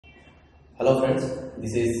Hello friends,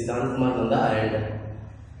 this is Siddhant Kumar Nanda and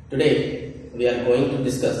today we are going to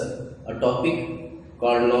discuss a topic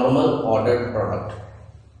called normal ordered product.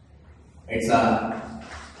 It's a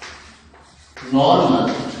normal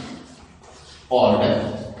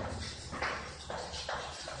ordered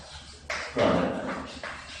product.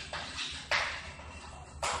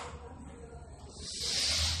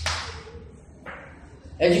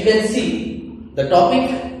 As you can see, the topic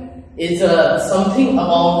is something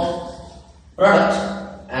about product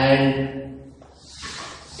and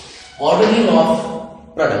ordering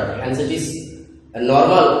of product, hence it is a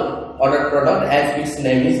normal ordered product as its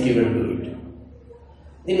name is given to it.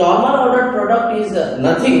 The normal ordered product is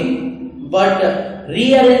nothing but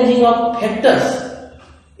rearranging of factors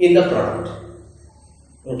in the product.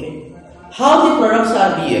 Okay, how the products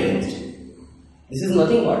are rearranged? This is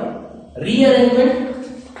nothing but rearrangement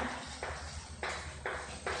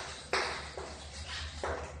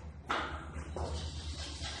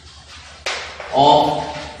of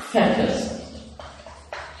factors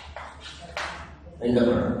in the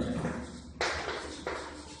product.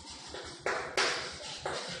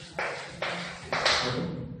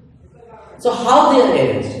 So how they are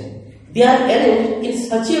arranged? They are arranged in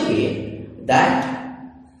such a way that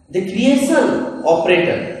the creation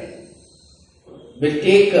operator will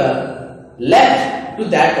take left to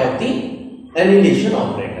that of the annihilation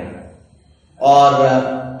operator,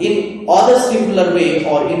 or in other simpler way,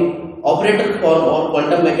 or in operator form or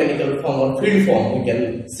quantum mechanical form or field form, we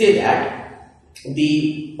can say that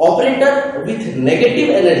the operator with negative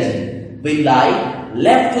energy will lie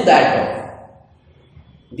left to that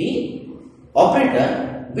of the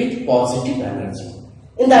operator with positive energy.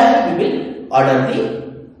 In that way we will order the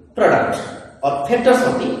product or factors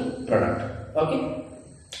of the product. Okay.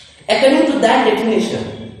 According to that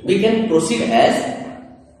definition, we can proceed as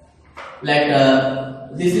like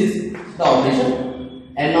this is the operation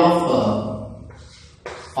n of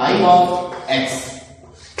phi of x,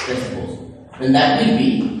 let's suppose, then that will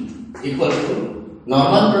be equal to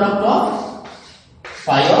normal product of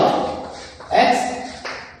phi of x,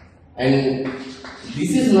 and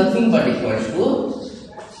this is nothing but equals to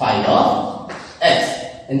phi of x,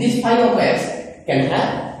 and this phi of x can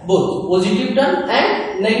have both positive term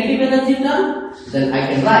and negative energy term. Then I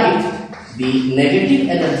can write the negative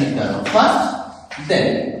energy term first,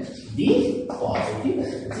 then the positive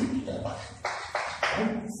energy term.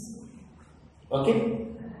 Okay,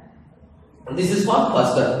 this is for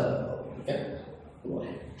first term. Okay,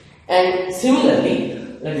 and similarly,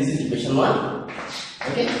 this is equation 1.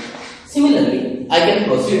 Okay, similarly I can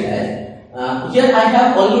proceed as here I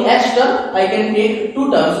have only x term. I can take two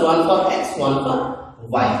terms, one for x, one for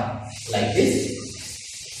y, like this.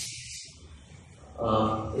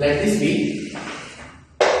 Let this be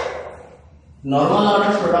normal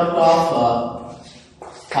order product of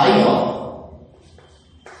phi of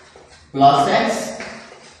plus x,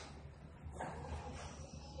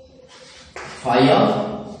 phi of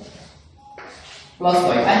plus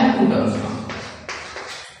y. I have two terms now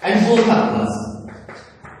and both are plus.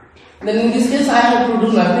 Then in this case I have to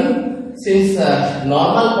do nothing, since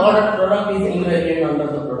normal product is invariant under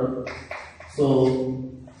the product. So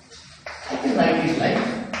I can write it like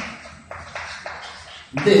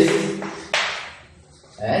this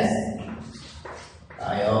as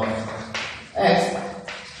phi of x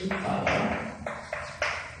to phi of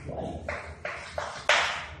y.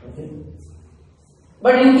 Okay.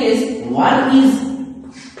 But in case one is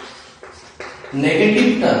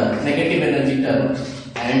negative term, negative energy term,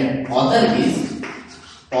 and other is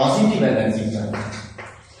positive energy term,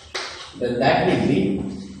 then that will be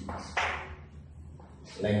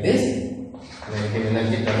like this: negative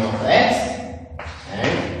energy term of x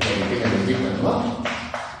and negative energy term of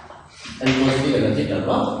and positive energy term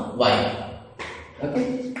of y.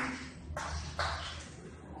 Okay.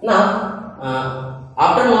 Now,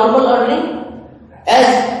 after normal ordering, as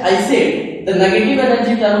I said, the negative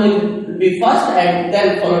energy term will be first and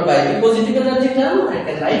then followed by the positive energy term. I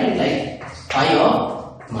can write it like phi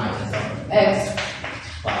of minus of x,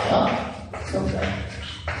 phi of y.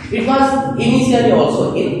 It was initially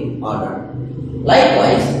also in order.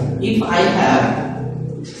 Likewise, if I have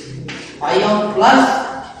phi of plus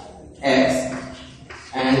x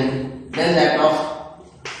and then that of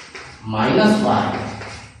minus y,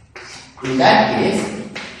 in that case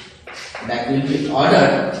that will be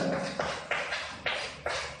ordered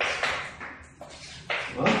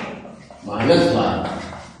minus y.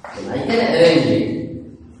 Then I can arrange it.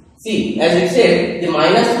 See, as it said, the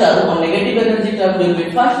minus term or negative energy term will be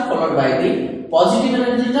first, followed by the positive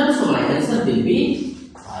energy term. So my answer will be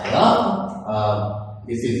phi of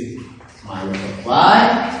this is minus of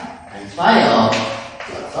y and phi of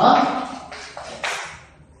plus of.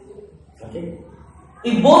 Okay.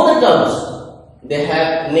 If both the terms they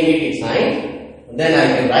have negative sign, then I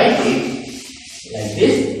can write it like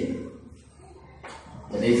this.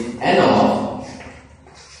 That is n of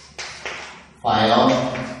phi of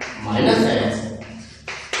minus x,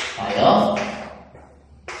 phi of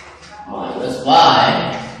minus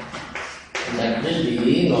y. That will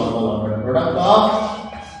be normal order product of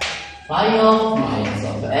phi of minus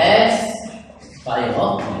of x, phi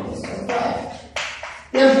of minus of y.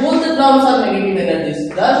 Here both the terms are negative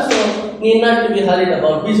energies plus, so need not to be hurried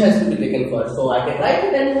about which has to be taken first. So I can write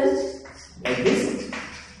it as like this.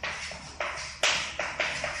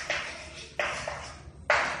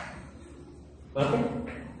 Okay,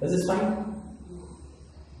 this is fine.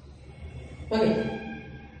 Okay,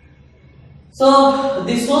 so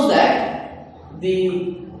this shows that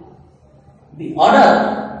the order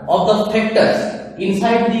of the factors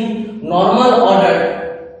inside the normal ordered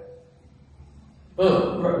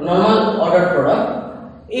product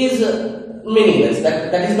is meaningless.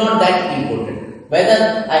 That is not that important.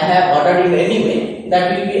 Whether I have ordered in any way,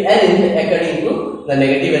 that will be arranged according to the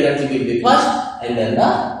negative energy will be first and then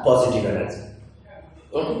the positive energy.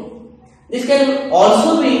 Okay. This can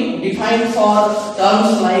also be defined for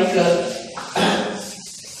terms like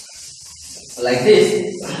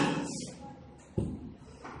this,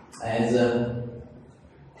 as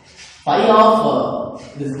phi of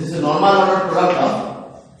this is a normal order product of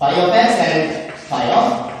phi of x and phi of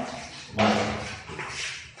y.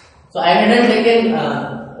 So I hadn't taken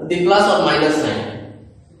the plus or minus sign.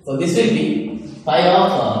 So this will be phi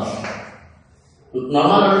of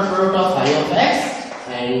normal order product of phi of x,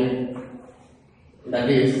 and that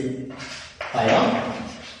is phi of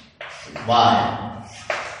y.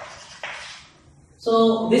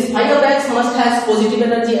 So this phi of x must has positive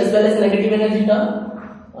energy as well as negative energy term.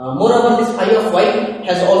 Moreover, this phi of y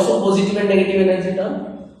has also positive and negative energy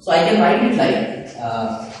term. So I can write it like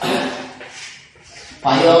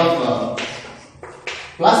phi of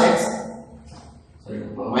plus x, sorry,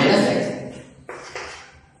 minus x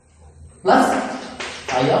plus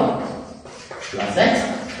phi of plus x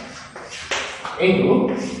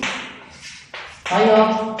into phi of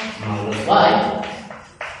minus y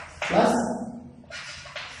plus,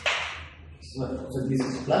 so this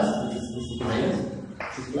is plus, this is minus,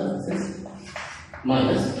 this is plus, this is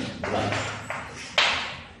minus y.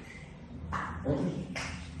 Okay.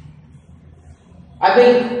 I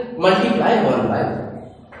will multiply one by,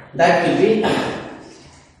 that will be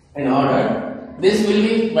an order. This will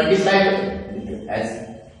be multiplied as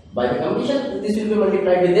by the completion. This will be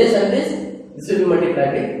multiplied with this and this. This will be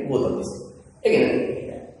multiplied with both of this.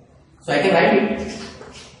 Again, so I can write it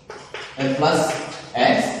as plus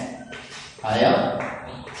x higher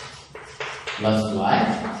plus y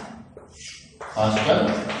first term.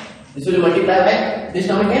 This will be multiplied by this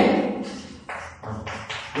term again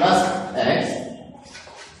plus x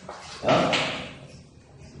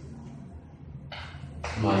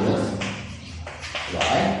minus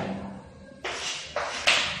y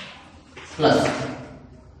plus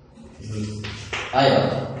higher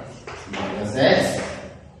minus x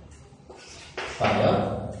higher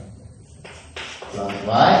plus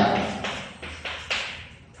y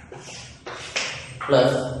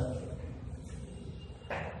plus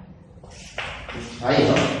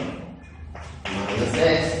higher minus x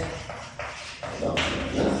higher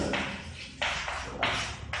minus.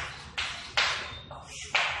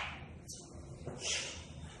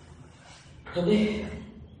 Okay,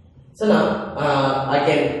 so now I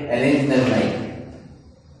can arrange them like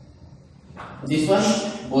this one.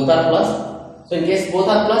 Both are plus. So in case both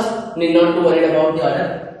are plus, need not to worry about the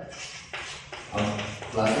order of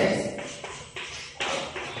plus x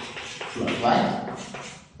plus y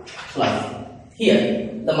plus.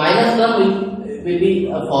 Here the minus term will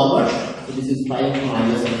be forward. So this is phi of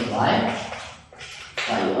minus of y,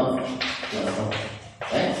 phi of plus of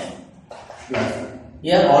x plus.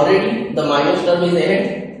 Here already the minus term is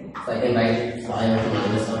ahead, so I can write phi of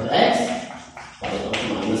minus of x, phi of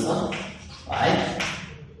minus of y,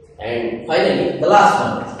 and finally the last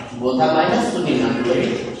one. Both are minus, so need not to worry.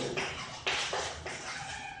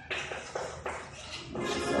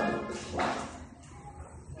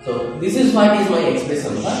 So this is what is my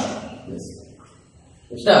expression for this.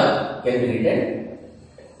 This term can be written.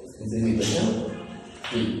 This is equation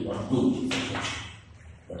 3 or 2,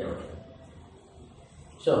 whatever.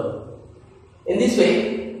 So in this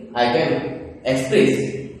way, I can express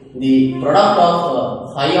the product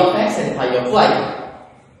of phi of x and phi of y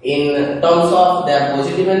in terms of their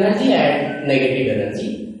positive energy and negative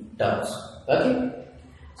energy terms. Okay.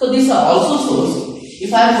 So this also shows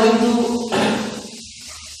if I am going to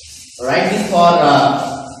write this for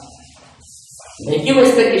vacuum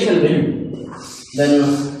expectation value, then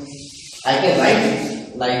I can write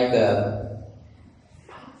it like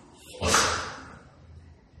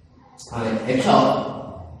h of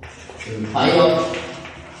phi of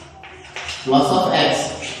plus of x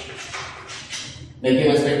vacuum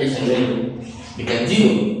expectation value become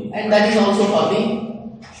 0, and that is also for the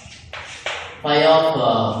phi of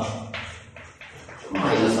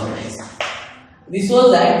minus of x. This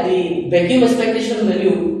was that the vacuum expectation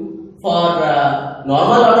value for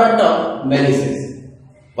normal order term vanishes.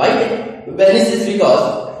 Why it vanishes? Because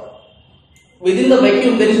within the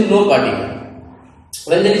vacuum there is no particle.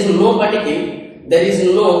 When there is no particle, there is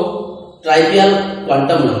no trivial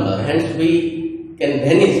quantum number. Hence, we can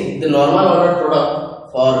vanish the normal order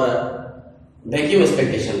product for vacuum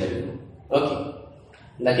expectation value. Okay,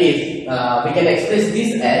 that is, we can express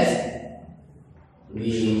this as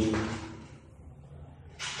the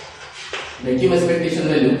vacuum expectation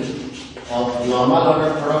value of normal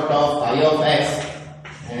order product of phi of x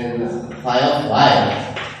and phi of y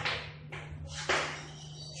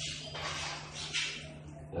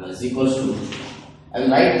is equals to, I will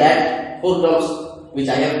write that 4 terms which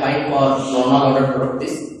I have find for normal order product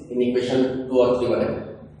this in equation 2 or 3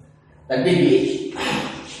 whatever. That will be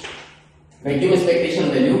vacuum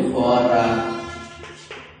expectation value for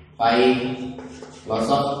phi plus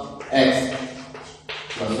of x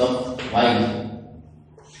plus of y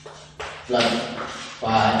plus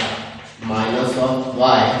phi minus of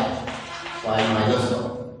y, phi minus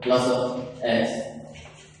of plus of x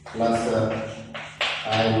plus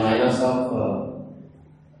phi minus of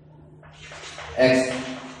x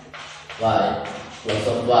y plus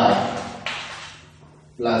of y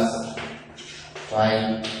plus phi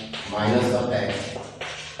minus of x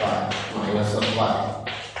phi minus of y.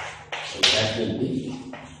 So that will be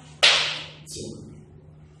 0.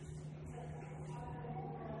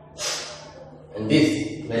 And this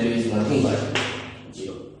value is nothing but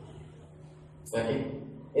 0. Okay.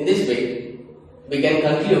 In this way, we can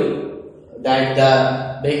conclude that the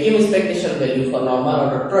vacuum expectation value for normal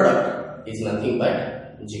order product is nothing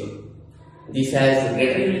but 0. This has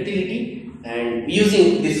greater utility, and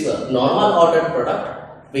using this normal order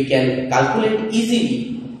product, we can calculate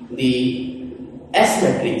easily the S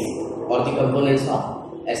matrix or the components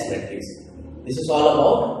of S matrix. This is all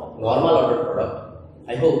about normal order product.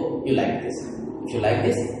 I hope you like this. If you like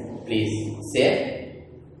this, please share